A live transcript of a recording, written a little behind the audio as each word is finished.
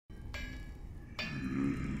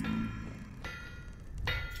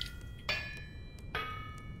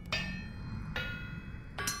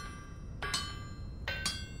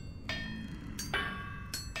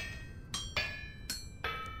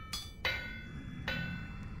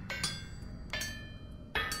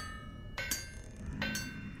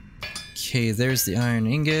Okay, there's the iron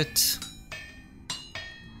ingot.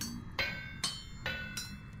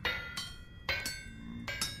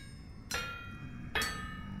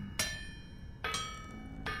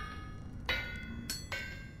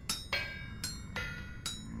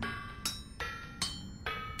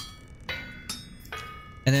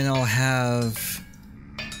 And then I'll have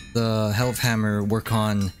the Helve Hammer work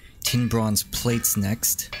on tin bronze plates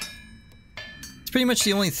next. It's pretty much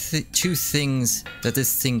the only two things that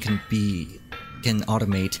this thing can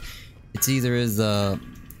automate. It's either the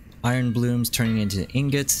iron blooms turning into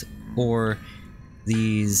ingots, or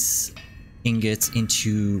these ingots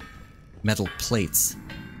into metal plates.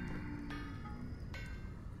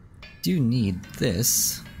 Do need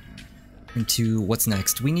this. Into what's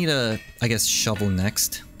next? We need a, I guess, shovel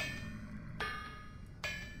next.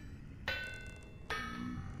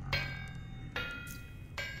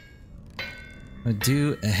 I'll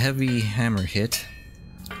do a heavy hammer hit,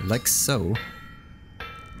 like so.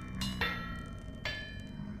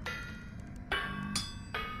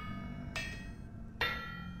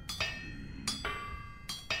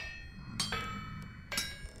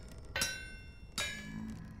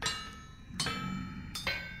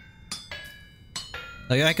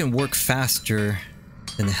 Like, I can work faster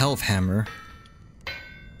than the Helve Hammer,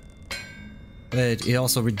 but it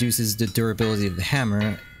also reduces the durability of the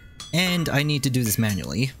hammer, and I need to do this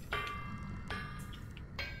manually.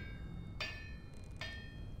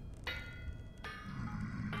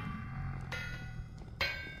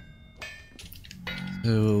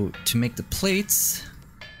 So, to make the plates,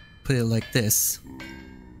 put it like this.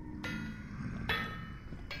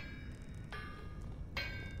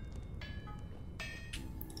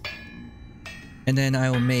 And then I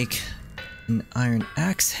will make an iron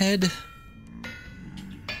axe head.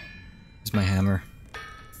 Here's my hammer.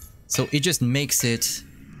 So it just makes it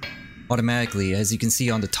automatically, as you can see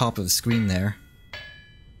on the top of the screen there.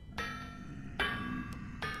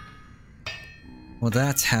 While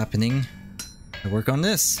that's happening, I work on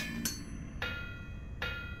this.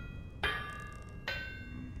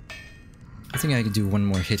 I think I could do one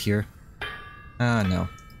more hit here. Ah, no.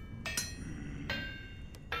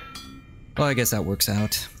 Well, I guess that works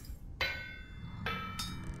out.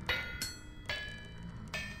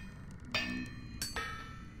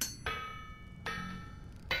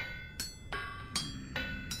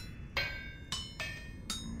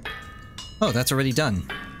 Oh, that's already done.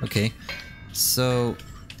 Okay. So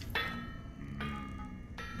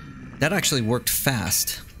that actually worked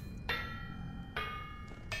fast.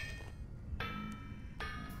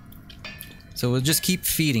 So we'll just keep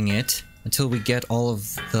feeding it until we get all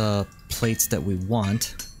of the plates that we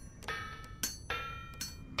want.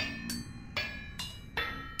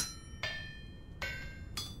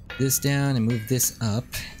 This down and move this up,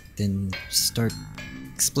 then start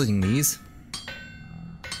splitting these.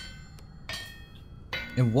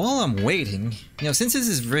 And while I'm waiting, you know, since this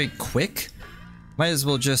is very quick, might as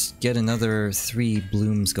well just get another 3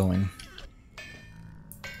 blooms going.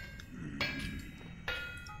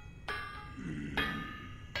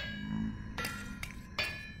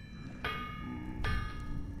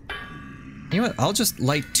 You know what, I'll just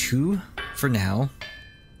light 2 for now.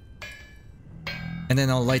 And then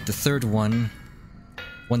I'll light the third one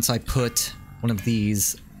once I put one of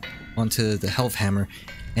these onto the Helve Hammer.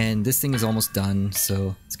 And this thing is almost done,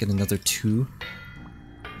 so let's get another 2.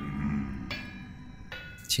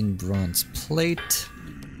 Tin bronze plate.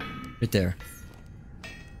 Right there.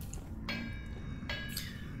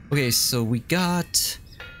 Okay, so we got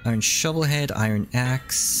iron shovel head, iron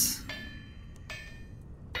axe.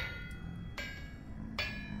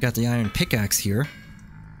 Got the iron pickaxe here.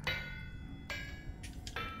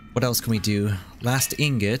 What else can we do? Last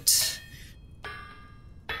ingot.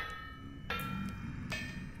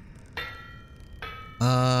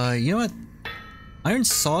 You know what? Iron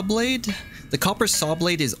saw blade? The copper saw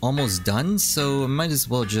blade is almost done, so I might as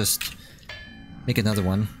well just make another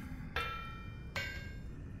one.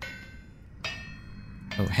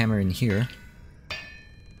 Oh, hammer in here.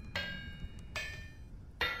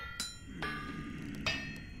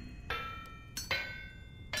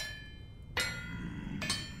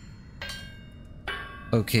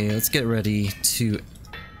 Okay, let's get ready to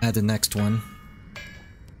add the next one.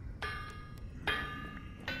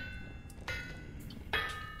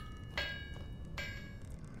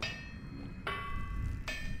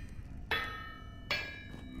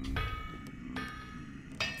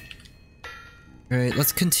 Alright,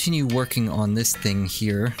 let's continue working on this thing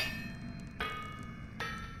here.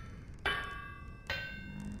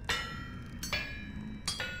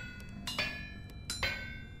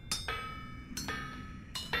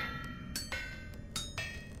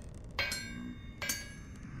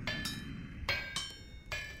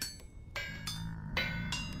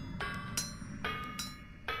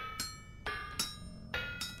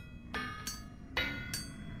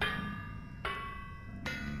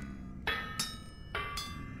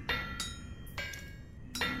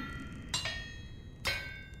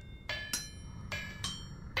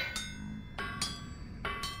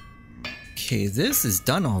 Okay, this is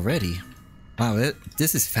done already. Wow,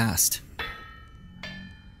 this is fast.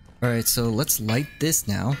 Alright, so let's light this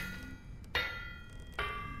now.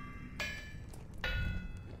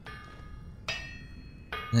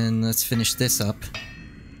 And let's finish this up.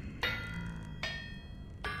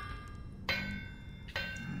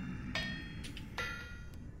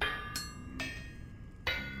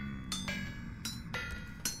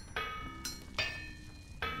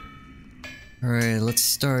 Alright, let's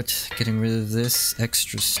start getting rid of this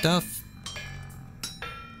extra stuff.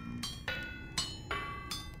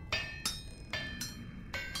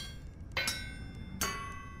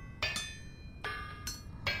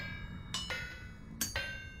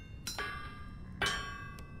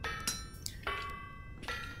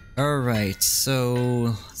 Alright, so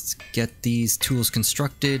let's get these tools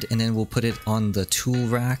constructed and then we'll put it on the tool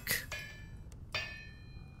rack.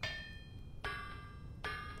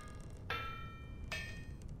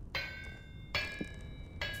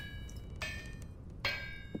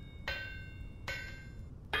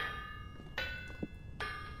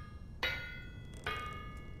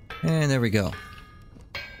 And there we go.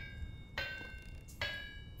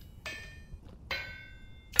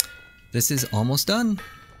 This is almost done.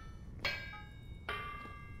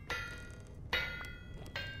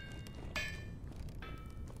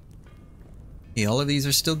 Okay, all of these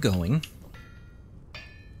are still going.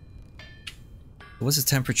 What's the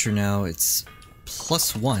temperature now? It's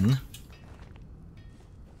 +1.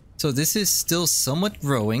 So this is still somewhat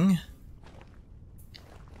growing.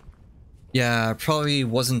 Yeah, probably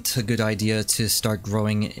wasn't a good idea to start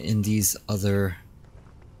growing in these other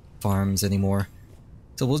farms anymore.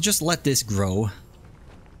 So we'll just let this grow.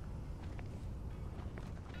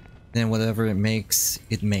 Then whatever it makes,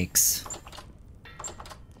 it makes.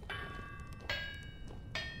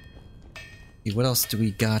 Okay, what else do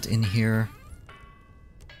we got in here?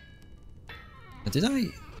 Did I...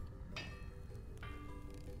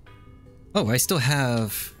 Oh, I still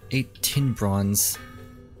have 8 tin bronze.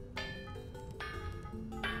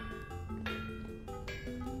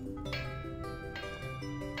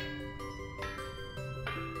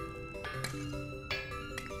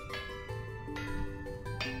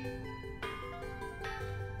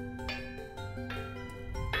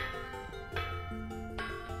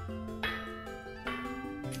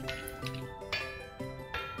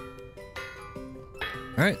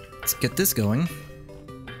 Alright, let's get this going.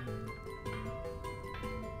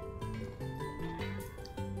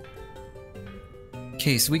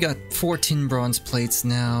 Okay, so we got 4 tin bronze plates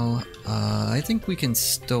now. I think we can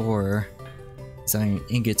store these iron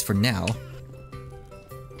ingots for now.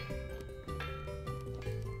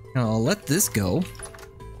 Now I'll let this go.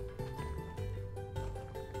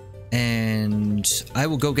 And I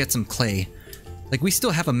will go get some clay. Like, we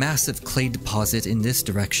still have a massive clay deposit in this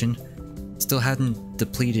direction. Still hadn't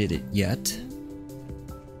depleted it yet.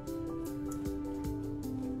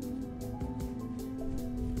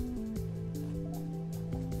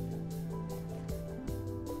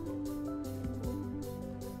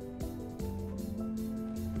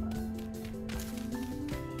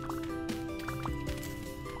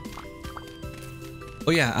 Oh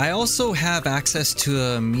yeah, I also have access to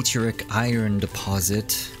a meteoric iron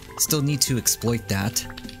deposit. Still need to exploit that.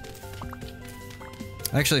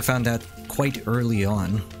 I actually found that quite early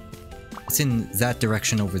on. It's in that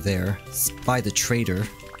direction over there. It's by the trader.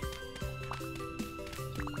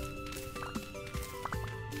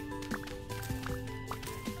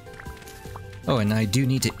 Oh, and I do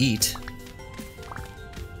need to eat.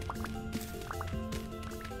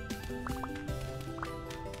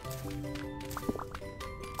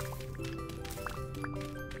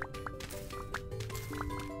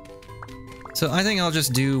 So I think I'll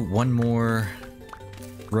just do one more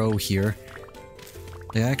row here.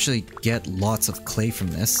 They actually get lots of clay from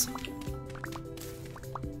this.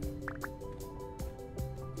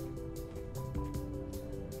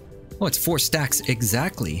 Oh, it's 4 stacks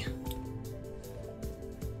exactly.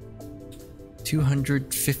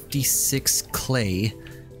 256 clay.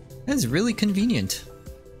 That is really convenient.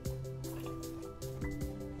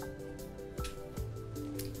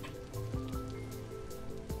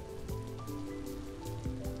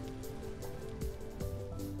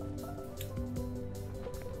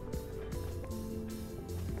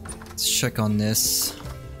 Check on this.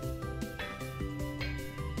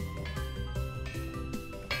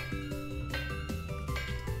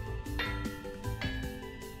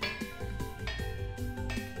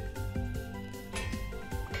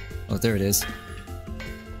 Oh, there it is.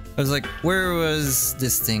 I was like, where was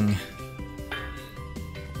this thing?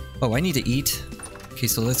 Oh, I need to eat. Okay,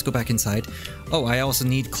 so let's go back inside. Oh, I also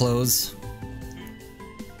need clothes.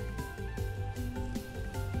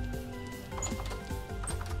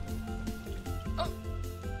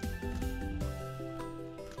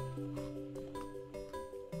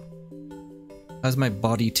 How's my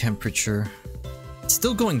body temperature? It's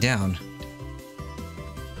still going down.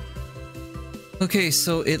 Okay,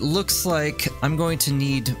 so it looks like I'm going to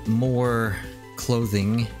need more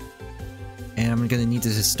clothing. And I'm gonna need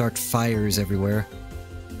to start fires everywhere.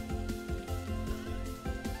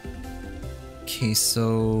 Okay,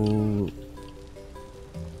 so...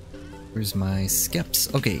 where's my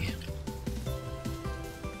skeps? Okay.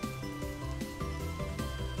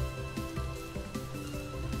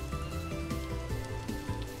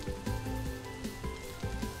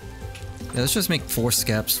 Yeah, let's just make 4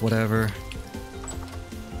 skeps, whatever.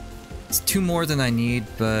 It's 2 more than I need,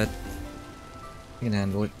 but I can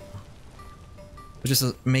handle it. We'll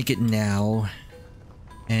just make it now,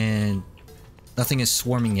 and nothing is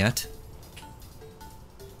swarming yet.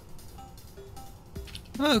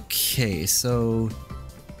 Okay, so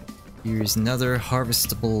here's another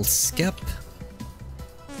harvestable skep.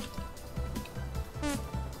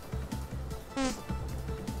 I'll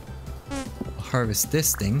harvest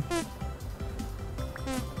this thing.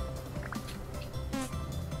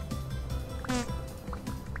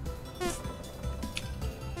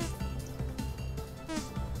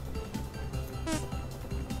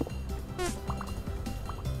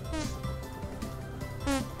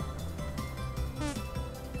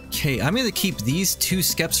 Okay, I'm gonna keep these 2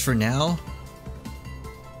 skeps for now.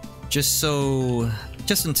 Just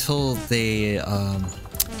until they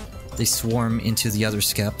swarm into the other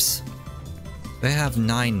skeps. I have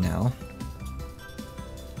 9 now.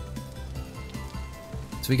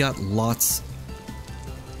 So we got lots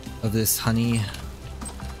of this honey.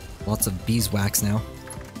 Lots of beeswax now.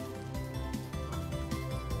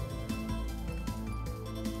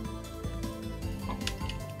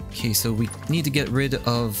 Okay, so we need to get rid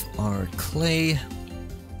of our clay.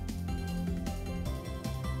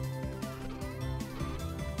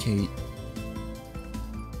 Okay.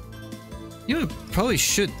 You probably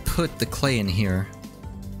should put the clay in here.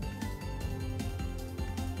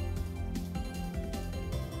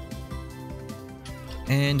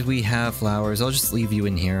 And we have flowers. I'll just leave you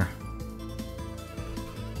in here.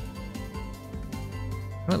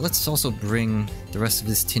 But let's also bring the rest of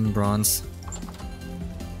this tin bronze.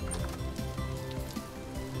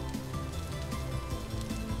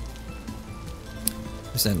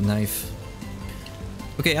 That knife.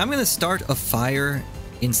 Okay, I'm gonna start a fire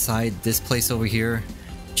inside this place over here,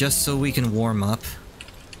 just so we can warm up.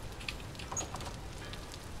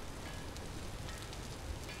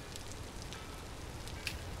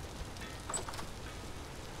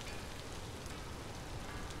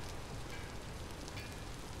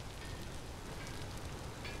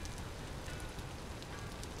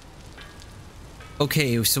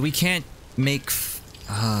 Okay, so we can't make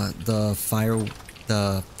the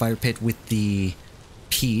fire pit with the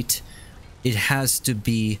peat. It has to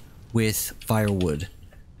be with firewood.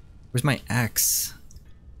 Where's my axe?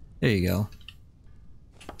 There you go.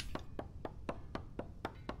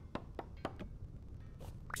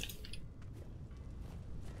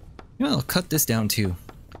 You know, I'll cut this down too.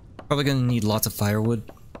 Probably gonna need lots of firewood.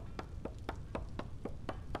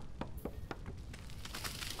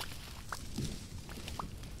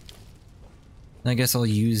 I guess I'll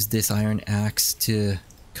use this iron axe to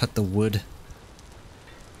cut the wood.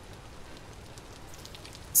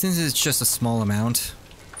 Since it's just a small amount.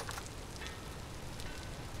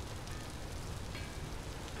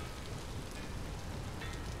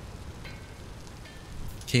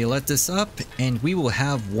 Okay, let this up and we will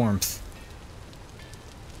have warmth.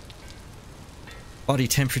 Body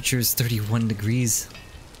temperature is 31 degrees.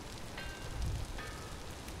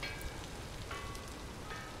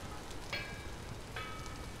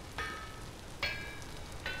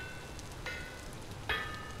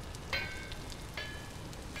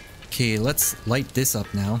 Okay, let's light this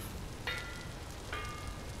up now.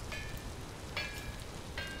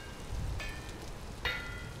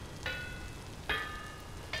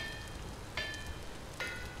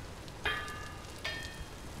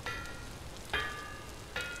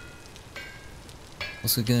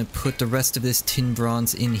 Also gonna put the rest of this tin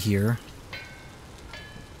bronze in here.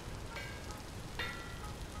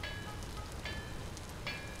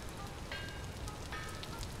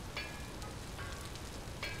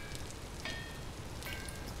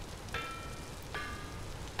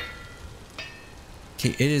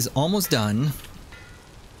 Okay, it is almost done.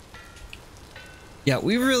 Yeah,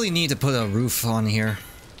 we really need to put a roof on here.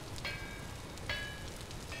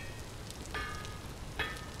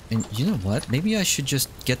 And you know what? Maybe I should just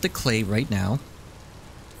get the clay right now.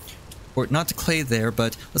 Or not the clay there,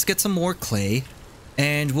 but let's get some more clay.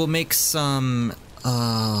 And we'll make some,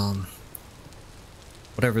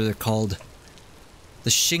 whatever they're called. The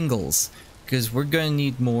shingles. because we're gonna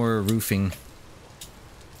need more roofing.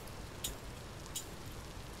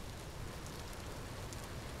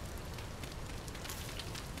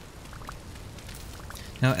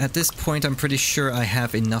 Now at this point I'm pretty sure I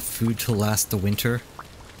have enough food to last the winter.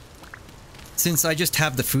 Since I just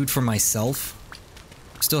have the food for myself.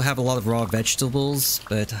 Still have a lot of raw vegetables,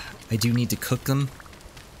 but I do need to cook them.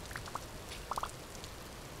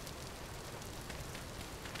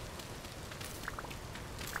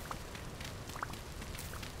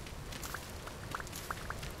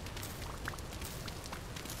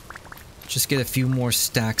 Just get a few more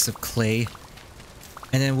stacks of clay.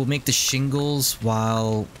 And then we'll make the shingles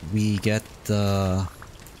while we get the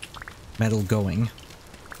metal going.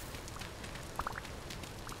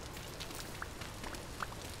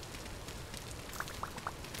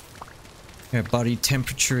 Our body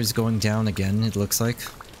temperature is going down again, it looks like.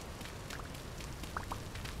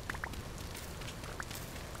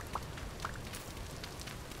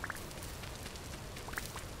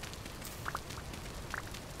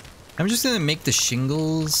 I'm just gonna make the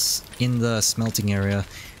shingles in the smelting area,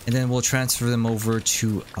 and then we'll transfer them over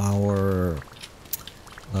to our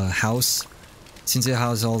house. Since it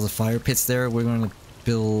has all the fire pits there, we're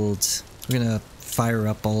gonna fire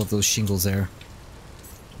up all of those shingles there.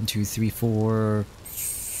 1, 2, 3, 4.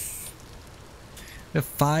 We have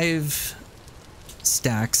 5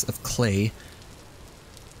 stacks of clay.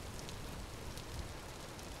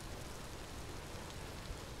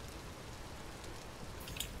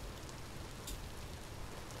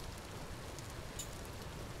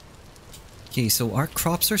 Okay, so our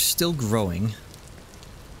crops are still growing.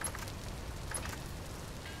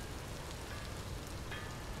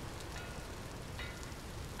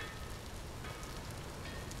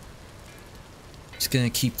 Just gonna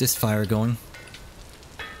keep this fire going.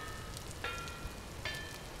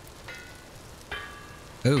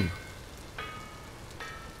 Oh.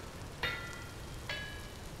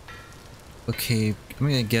 Okay, I'm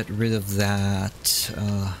gonna get rid of that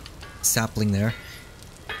sapling there.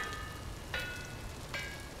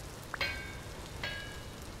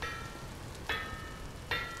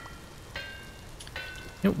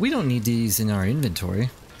 You know, we don't need these in our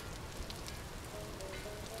inventory.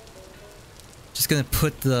 Just gonna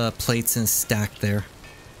put the plates in a stack there.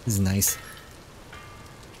 This is nice.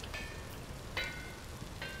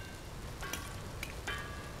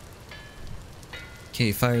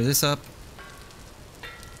 Okay, fire this up.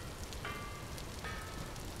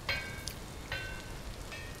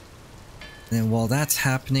 And then while that's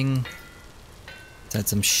happening, let's add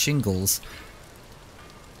some shingles.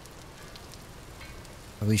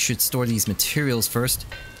 We should store these materials first.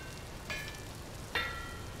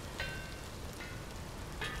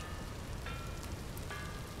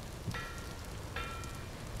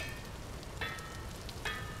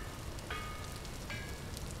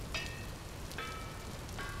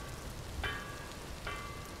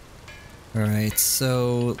 Alright,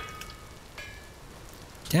 so...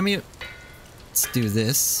 Damn it. Let's do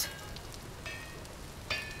this.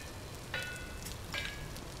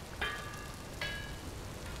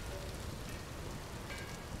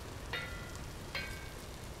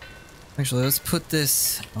 Actually, let's put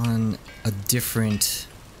this on a different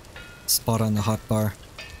spot on the hotbar.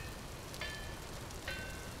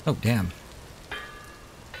 Oh, damn.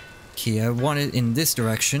 Okay, I want it in this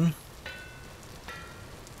direction.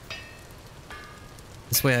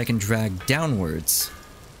 This way I can drag downwards.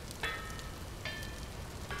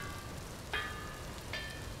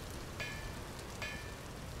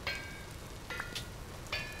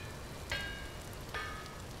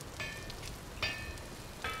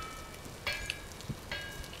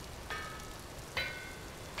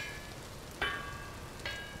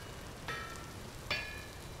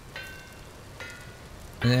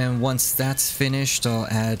 And then once that's finished, I'll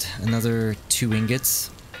add another 2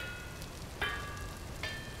 ingots.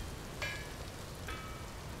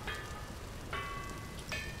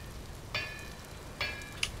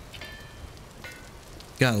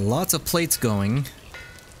 Got lots of plates going.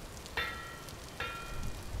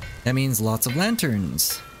 That means lots of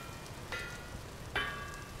lanterns.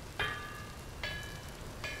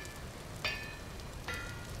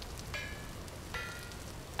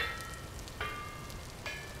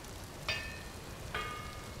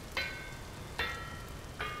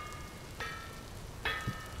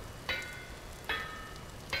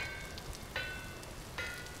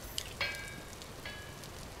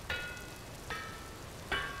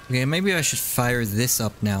 Okay, maybe I should fire this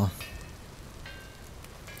up now.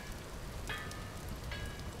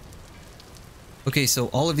 Okay, so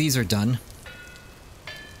all of these are done.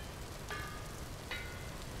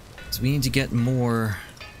 So we need to get more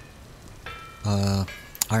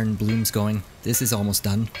iron blooms going. This is almost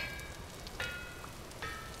done.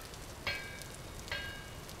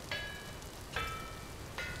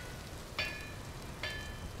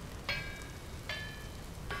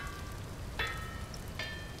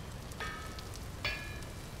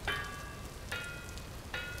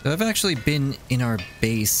 So I've actually been in our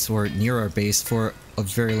base, or near our base, for a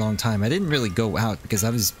very long time. I didn't really go out because I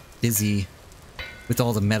was busy with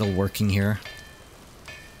all the metal working here.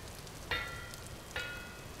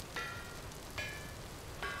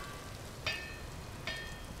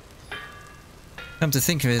 Come to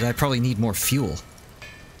think of it, I probably need more fuel.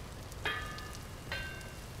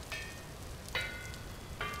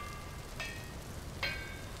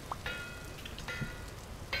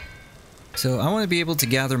 So I want to be able to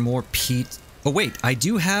gather more peat. Oh wait, I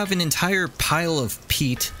do have an entire pile of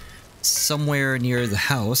peat somewhere near the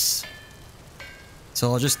house.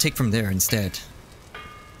 So I'll just take from there instead.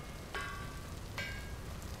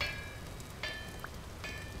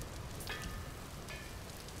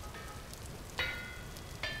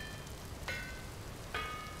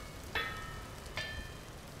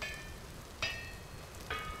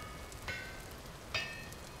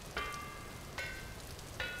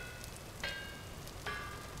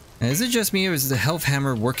 Now, is it just me, or is the Helve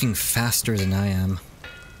Hammer working faster than I am?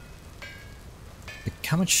 Like,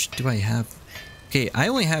 how much do I have? Okay, I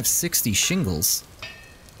only have 60 shingles.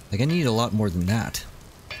 Like, I need a lot more than that.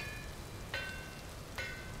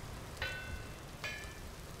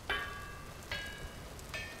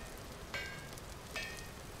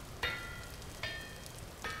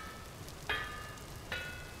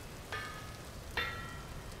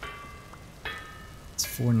 It's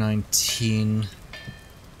 419.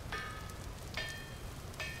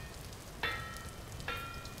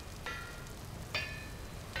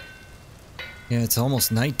 Yeah, it's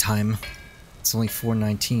almost nighttime. It's only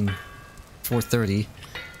 4:19, 4:30.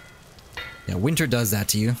 Yeah, winter does that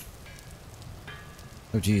to you.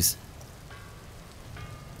 Oh, jeez.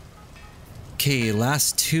 Okay,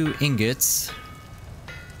 last 2 ingots.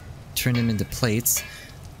 Turn them into plates.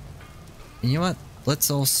 And you know what? Let's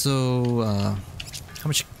also, how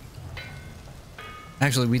much?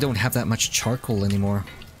 Actually, we don't have that much charcoal anymore.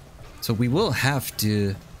 So we will have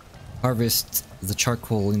to harvest the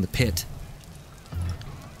charcoal in the pit.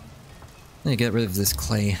 Let me get rid of this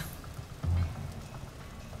clay.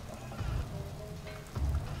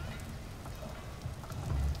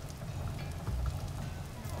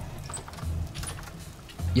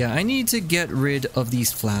 Yeah, I need to get rid of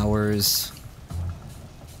these flowers.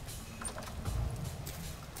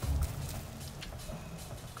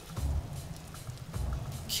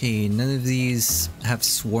 Okay, none of these have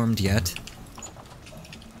swarmed yet.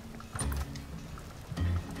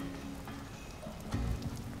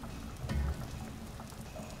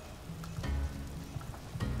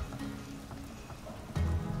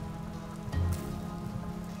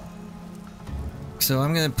 So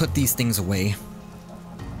I'm gonna put these things away.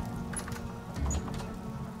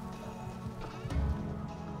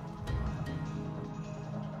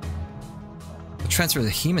 I'll transfer the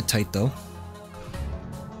hematite though.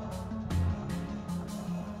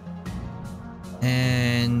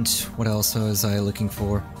 And what else was I looking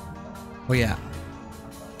for? Oh yeah.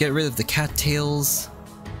 Get rid of the cattails.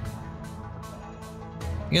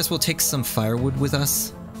 I guess we'll take some firewood with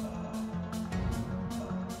us.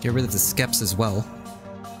 Get rid of the skeps as well.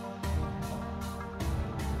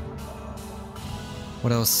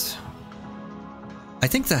 What else? I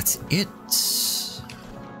think that's it.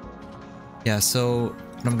 Yeah, so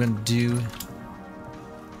what I'm gonna do...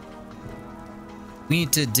 We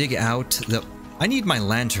need to dig out the... I need my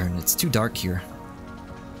lantern, it's too dark here.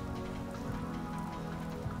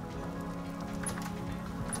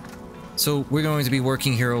 So we're going to be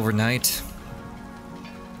working here overnight.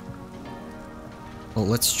 Well,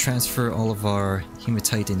 let's transfer all of our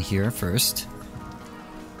hematite in here first.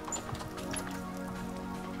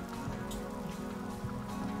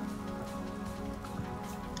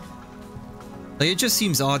 Like, it just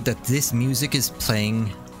seems odd that this music is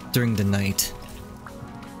playing during the night.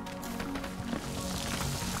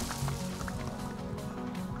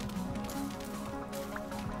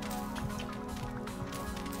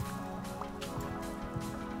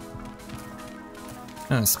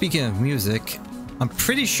 Speaking of music, I'm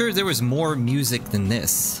pretty sure there was more music than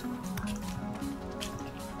this.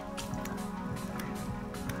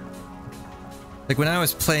 Like when I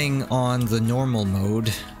was playing on the normal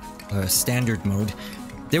mode, standard mode,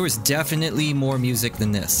 there was definitely more music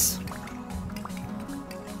than this.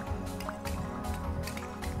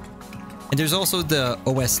 And there's also the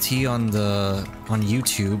OST on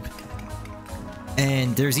YouTube.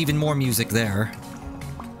 And there's even more music there.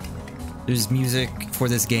 There's music for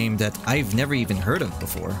this game that I've never even heard of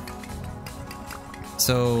before.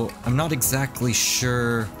 So I'm not exactly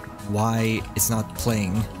sure why it's not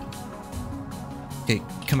playing. Okay,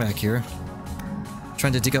 come back here.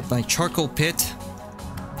 Trying to dig up my charcoal pit.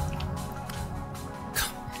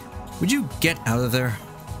 Would you get out of there?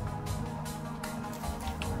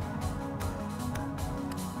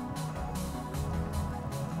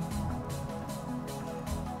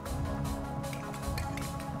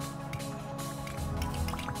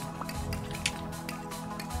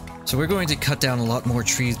 So we're going to cut down a lot more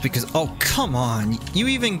trees because... Oh, come on! You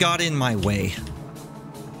even got in my way.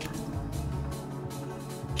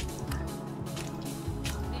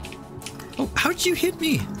 Oh, how'd you hit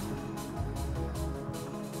me?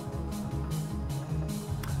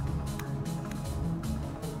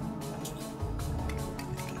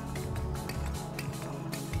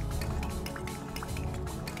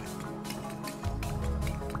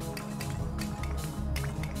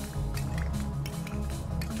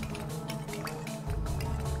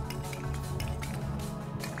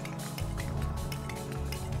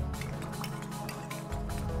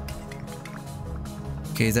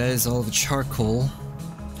 Okay, that is all the charcoal.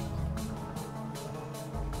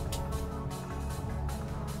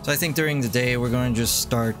 So I think during the day we're going to just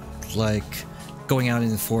start, like, going out in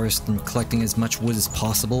the forest and collecting as much wood as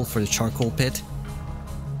possible for the charcoal pit.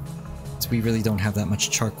 So we really don't have that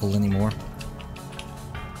much charcoal anymore.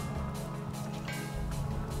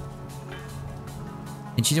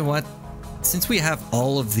 And you know what? Since we have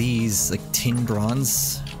all of these, like, tin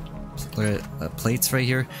bronze plates right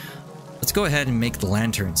here, let's go ahead and make the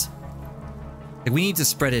lanterns. Like, we need to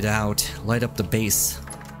spread it out, light up the base.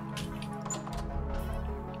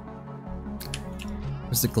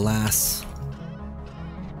 Where's the glass?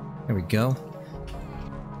 There we go.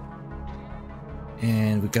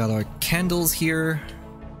 And we got our candles here.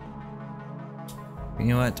 You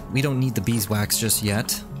know what? We don't need the beeswax just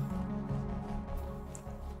yet.